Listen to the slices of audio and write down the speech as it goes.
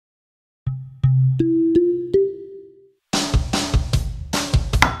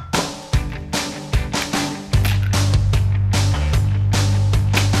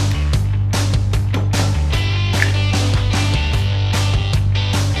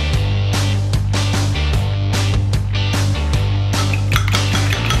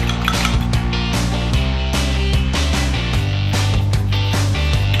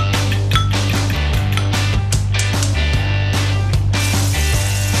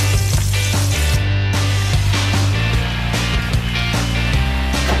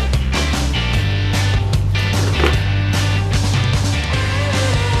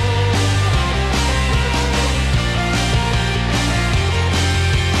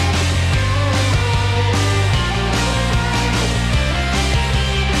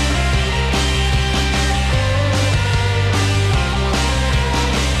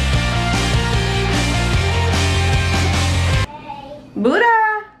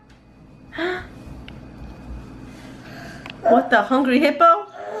What the hungry hippo?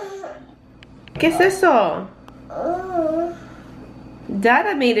 ¿Qué es eso?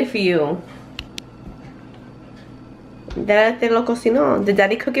 Dada made it for you. Dada te lo cocinó. Did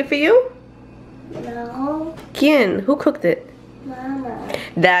Daddy cook it for you? No. ¿Quién? Who cooked it? Mama.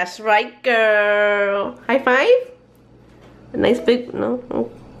 That's right, girl. High five? A nice big, no?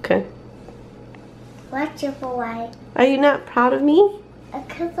 Okay. What's super white? Are you not proud of me?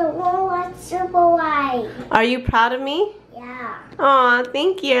 Because I want to watch super white. Are you proud of me? Yeah. Aw,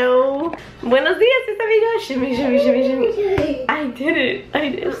 thank you. Buenos dias, mis amigos. Shimmy, shimmy, shimmy, shimmy. I did it. I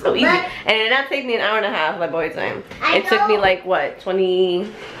did it so easy. And it did not take me an hour and a half, my boy time. It took me like, what,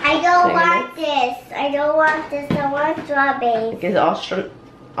 20? I don't want this. I don't want this. I want strawberries. It's all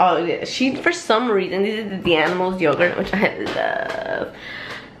oh, she, for some reason, they did the animals yogurt, which I love.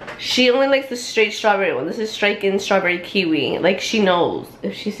 She only likes the straight strawberry one. This is striking strawberry kiwi. Like, she knows.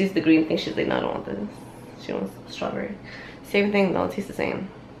 If she sees the green thing, she's like, no, I don't want this. She wants strawberry. Same thing, don't taste the same.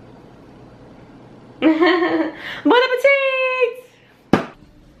 Bon appetit!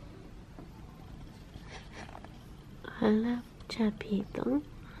 Hola, chapito.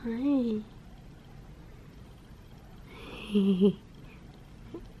 Hi.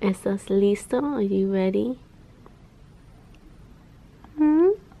 ¿Estás listo? Are you ready? Hmm?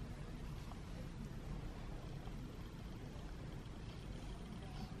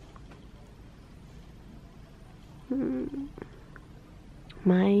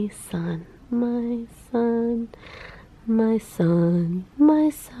 My son, my son, my son, my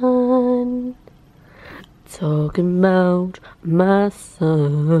son. Talking about my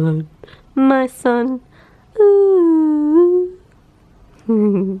son, my son. Ooh.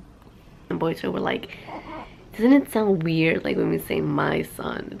 And BOYTOY were like, doesn't it sound weird like when we say my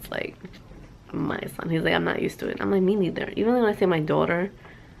son? It's like my son. He's like, I'm not used to it. I'm like, me neither. Even when I say my daughter,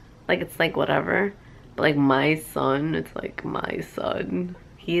 like it's like whatever. But like my son, it's like my son.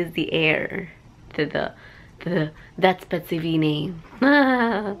 He is the heir to the that's Betsy V name.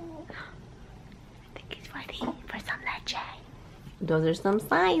 I think he's ready for some leche. Those are some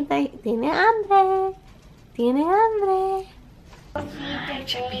signs. Tiene hambre. Tiene hambre.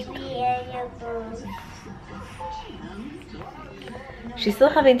 She's still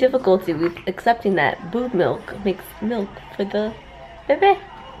having difficulty with accepting that boob milk makes milk for the bebe.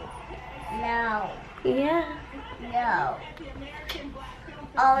 No. Yeah. No.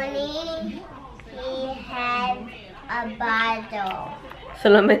 Only he had a bottle.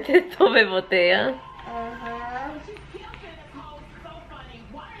 Solamente tome botella.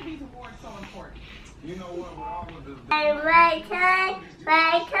 Right time,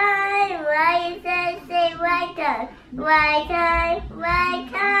 right time, right time, say right time, right time, right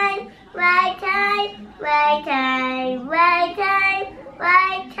time, right time, right time, right time,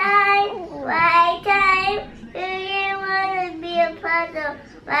 right time, right time. Do you want to be a puzzle?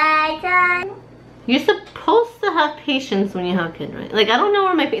 Right time. You're supposed to have patience when you have kids, right? Like, I don't know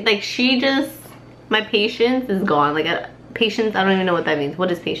where my like she just my patience is gone. Like patience, I don't even know what that means.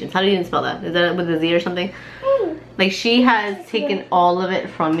 What is patience? How do you even spell that? Is that with a Z or something? Like she has taken all of it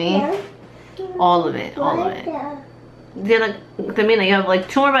from me. All of it. All of it. Yeah, like, I mean, you have like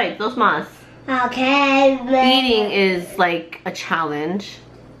 2 more bites, dos más. Okay. Eating is like a challenge.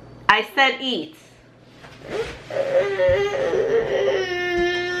 I said eat.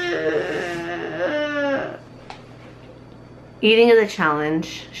 Eating is a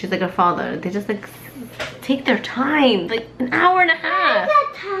challenge. She's like her father. They just like take their time, like an hour and a half.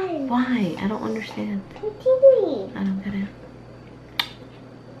 Time. Why? I don't understand. Continue. I don't get it.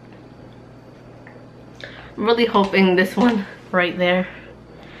 I'm really hoping this one right there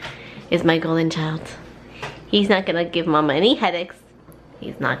is my golden child. He's not gonna give mama any headaches.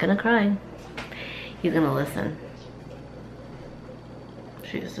 He's not gonna cry. He's gonna listen.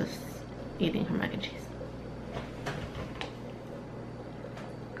 She's just eating her mac and cheese.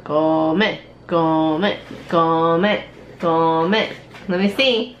 Come, come, come, come. Let me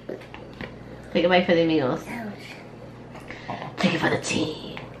see. Take a bite for the amigos. Take it for the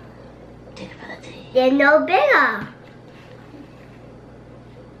team. Take it for the team. They're no bigger.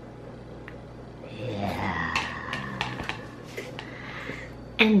 Yeah.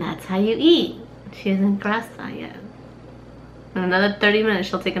 And that's how you eat. She hasn't grasped that yet. In another 30 minutes,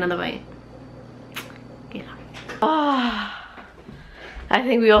 she'll take another bite. Yeah. Oh, I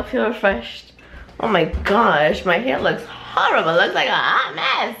think we all feel refreshed. Oh my gosh, my hair looks horrible. It looks like a hot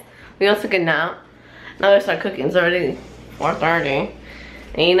mess. We all took a nap. Now we start cooking. It's already 4:30.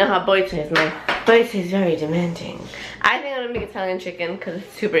 And you know how BOYTOY is. My BOYTOY is very demanding. I think I'm gonna make Italian chicken because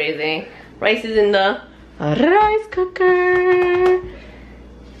it's super easy. Rice is in the rice cooker.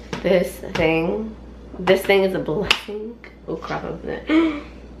 This thing This thing is a blessing. Oh crap, I'm it.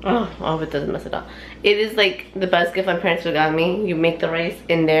 Oh, I hope it doesn't mess it up. It is like the best gift my parents have got me. You make the rice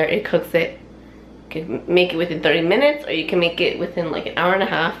in there, it cooks it. You can make it within 30 minutes, or you can make it within like an hour and a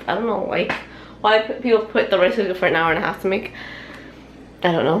half. I don't know like why people put the rice cooker for an hour and a half to make.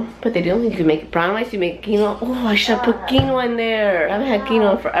 I don't know, but they do. You can make brown rice, you make quinoa. Oh, I should have put quinoa in there. I haven't had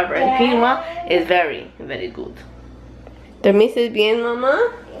quinoa in forever. And quinoa is very, very good. ¿Dormiste bien,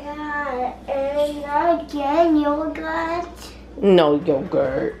 mamá? Yeah, and again yogurt. No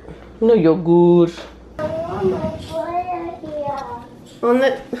yogurt. No yogurt. I want my brother here.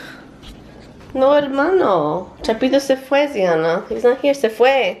 ¿Dónde? No, hermano. Chapito se fue, Ziana. He's not here. Se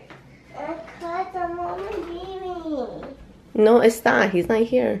fue. Because I'm only baby. No está. He's not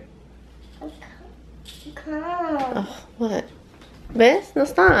here. Come. Oh, what? ¿Ves? No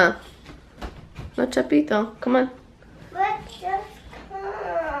está. No, Chapito. Come on. But just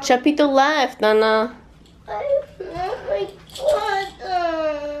come. Chapito left, Nana. I want my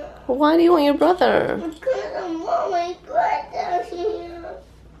brother. Why do you want your brother? Because I want my brother here.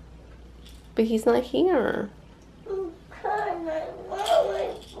 But he's not here. Because I want my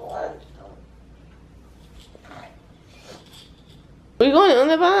brother. Where you going?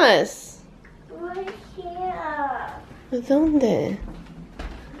 ¿Dónde vas? Right here. ¿Dónde?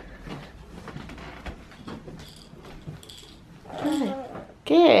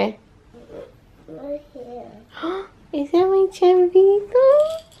 ¿Qué? Right here. ¿Ese es mi chavito?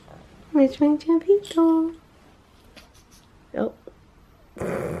 ¿Es mi chavito? Oh.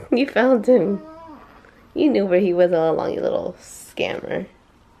 You found him. You knew where he was all along, you little scammer.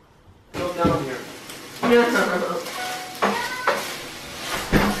 Go down here.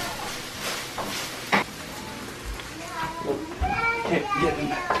 Can't get him.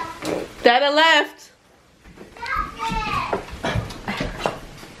 Dada left.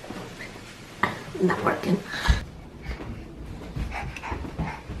 Not working.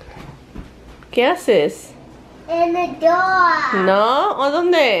 ¿Qué haces? In the door. No, ¿o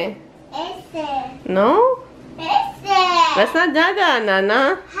dónde? Ese. No? Ese. That's not Dada,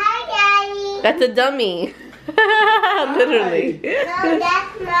 Nana. Hi, Daddy. That's a dummy. Literally. No,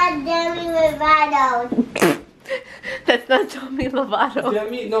 that's not Demi Lovato. That's not Demi Lovato.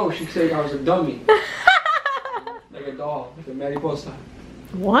 Dummy? No, she said I was a dummy. Like a doll, like a mariposa.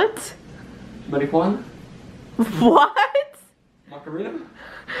 What? Marijuana? What? Macarena?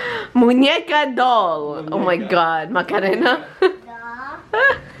 Muñeca doll. Oh my god. Macarena? Dog.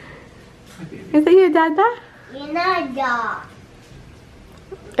 Is that your Dada? You're not a dog.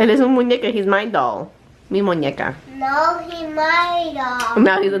 Él es un muñeca. He's my doll. Mi muñeca. No, he my dog.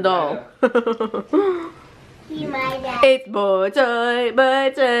 Now he's a doll. He my dad. It's BOYTOY,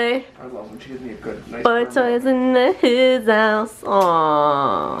 BOYTOY. I love when she gives me a good, nice BOYTOY's in his house.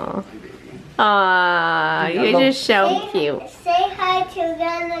 Aww. Aww, you're just so cute. Say hi to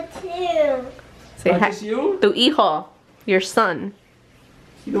Ghana too. Say Not hi just you? to hijo, your son.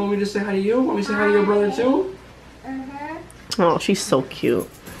 You don't want me to say hi to you? Want me to say hi to your brother too? Oh, she's so cute.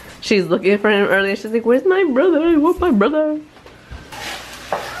 She's looking for him earlier. She's like, where's my brother? I want my brother.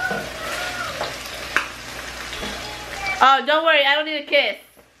 Oh, don't worry. I don't need a kiss.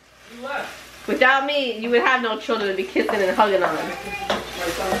 You left. Without me, you would have no children to be kissing and hugging on.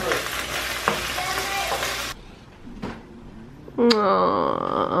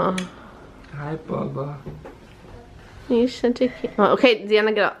 Aww. Hi, Bubba. You're such a cute. Oh, okay,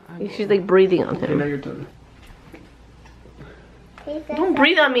 Deanna, get up. She's like breathing on Okay, now him. your turn. Don't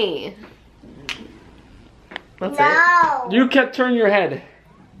breathe on me. That's it. No. You can't turn your head.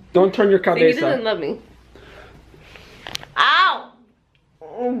 Don't turn your See, he doesn't cabeza. love me. Ow!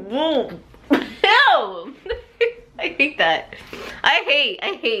 Ew! I hate that. I hate.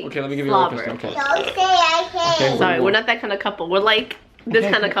 Okay, let me give you a slobber. kiss. Okay. Don't say I hate. Okay. Sorry, we're not that kind of couple. We're like this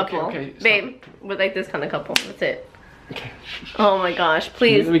Okay, kind of okay, couple. okay, stop. Babe, we're like this kind of couple. That's it. Okay. Oh my gosh,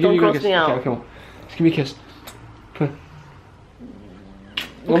 please Let me give don't you a gross kiss. me out. Okay, come on. Just give me a kiss. Come on.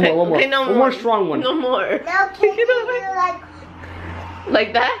 One Okay, more. okay, no one more. more strong one. No more. No, can you do like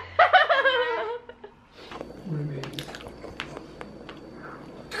Like that?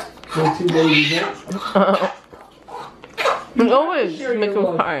 One, two, baby. Always Share make your him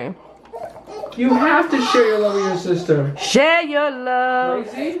love. cry. You have to share your love with your sister. Share your love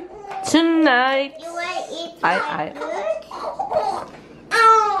Crazy? tonight. you want to eat I- my food?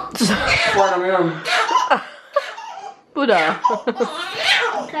 Fart on my arm. Buddha. Because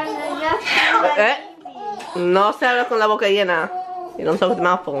I just Eh? No se habla con la boca llena. You don't talk with the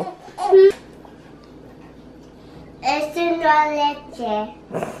mouth full. Es una leche.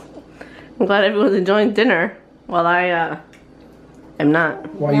 I'm glad everyone's enjoying dinner while I am not.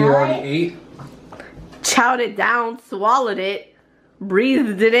 Why you already ate? chowed it down, swallowed it,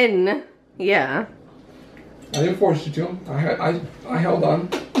 breathed it in. Yeah. I didn't force you to. I held on.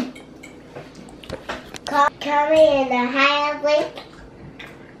 Coming in the highway.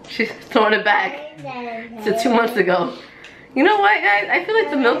 She's throwing it back to 2 months ago. You know what, guys? I feel like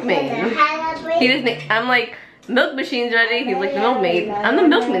the milkmaid. He doesn't. I'm like, milk machine's ready. He's like the milkmaid. I'm the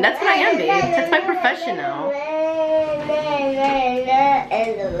milkmaid. That's what I am, babe. That's my profession now.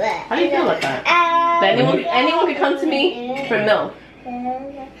 How do you feel about that? That anyone could come to me for milk.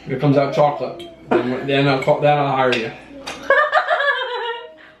 Here comes out chocolate. Then I'll hire you.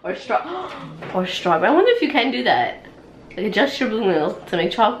 Or strawberry. I wonder if you can do that. Like adjust your blue milk to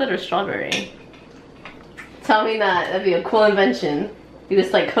make chocolate or strawberry. Tell me that. That'd be a cool invention. You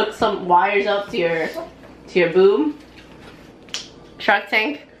just like hook some wires up to your boob. Shark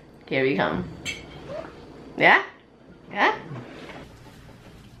Tank. Here we come. Yeah? Yeah?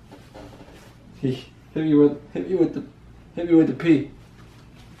 Hit me with the pee.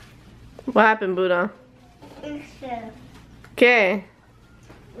 What happened, Buddha? Okay.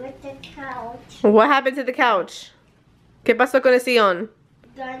 With the couch. What happened to the couch? ¿Qué pasó con el sillón?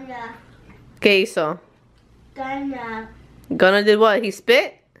 Gonna. ¿Qué hizo? Gonna. Gonna did what? He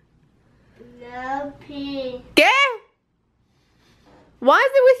spit? No pee. ¿Qué? Why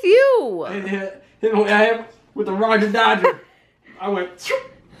is it with you? I hit with the Roger Dodger. I went.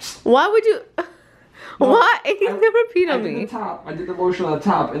 Why would you? What? He's never peed on me. I did the top. I did the motion on the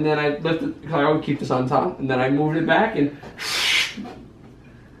top, and then I lifted because I always keep this on top, and then I moved it back, and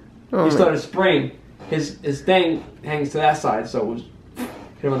he started spraying. His thing hangs to that side, so it was hit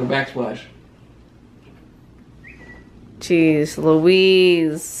him on the backsplash. Jeez,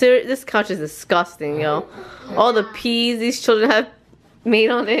 Louise. This couch is disgusting, yo. All the peas these children have made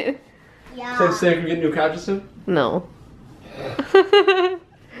on it. Yeah. So I can get new couches soon? No.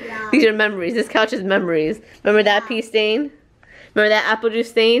 These are memories. This couch is memories. Remember that pea stain? Remember that apple juice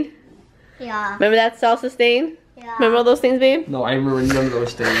stain? Yeah. Remember that salsa stain? Yeah. Remember all those things, babe? No, I remember none of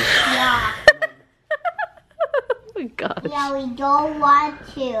those things. Yeah. Oh my gosh. Yeah, we don't want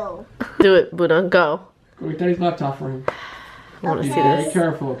to. Do it, Buddha. Go. Go get Daddy's laptop for him. I want to Be see very this.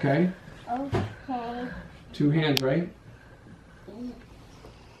 careful, okay? Okay. 2 hands, right?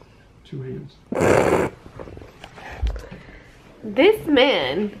 2 hands. This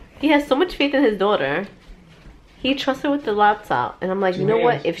man, he has so much faith in his daughter. He trusts her with the laptop. And I'm like, you know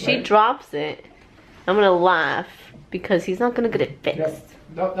what? If she drops it, I'm going to laugh. Because he's not going to get it fixed.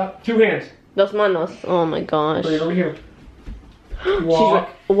 No, 2 hands. Dos manos. Oh my gosh. Bring it over here. Walk.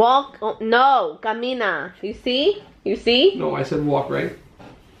 Walk. Oh, no. Camina. You see? You see? No, I said walk, right?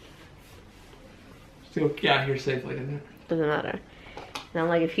 Still get out here safely, didn't it? Doesn't matter. And I'm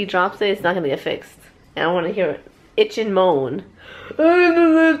like, if he drops it, it's not going to get fixed. And I want to hear it. Itch and moan. I have no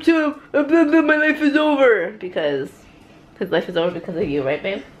laptop. My life is over. Because his life is over because of you, right,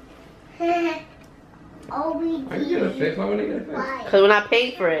 babe? Oh, we I can get it fixed. Why would I get it fixed? Because we're not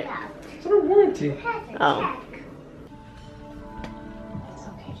paying for it. It's under warranty. Oh.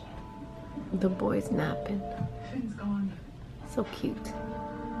 The boy's napping. So cute.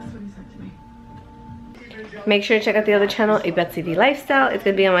 Make sure to check out the other channel, A Betsy V Lifestyle. It's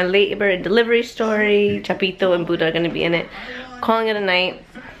going to be on my labor and delivery story. Chapito and Buddha are going to be in it. Calling it a night.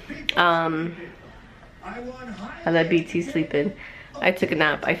 I let BT sleep in. I took a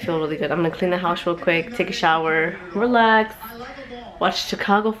nap. I feel really good. I'm going to clean the house real quick, take a shower, relax, watch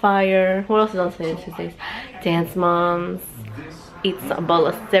Chicago Fire. What else is on Tuesdays? Dance Moms. Eat a bowl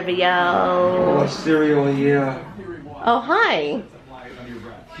of cereal. Oh, cereal, yeah. Oh, hi.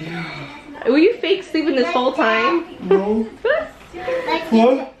 Were you fake sleeping this whole time? No.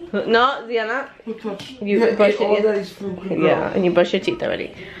 What? No, Ziana. You brush your teeth. Yeah, and you brush your teeth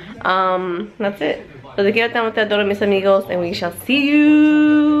already. That's it. So te quiero tanto, te adoro, mis amigos, and we shall see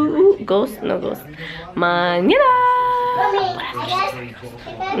you. Ghost, no ghost. Mañana.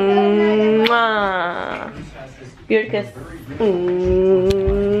 Mwah. Your kiss. Mwah.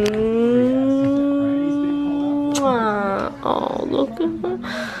 Oh, look at her.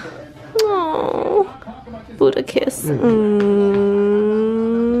 Oh, Buddha kiss.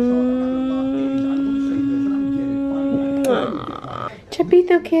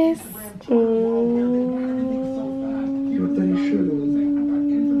 Chapito kiss.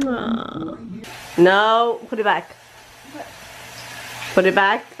 No, put it back. Put it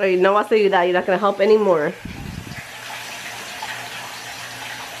back, or you know I'll say you that. You're not gonna help anymore.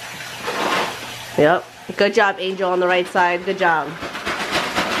 Yep. Good job, Angel, on the right side. Good job.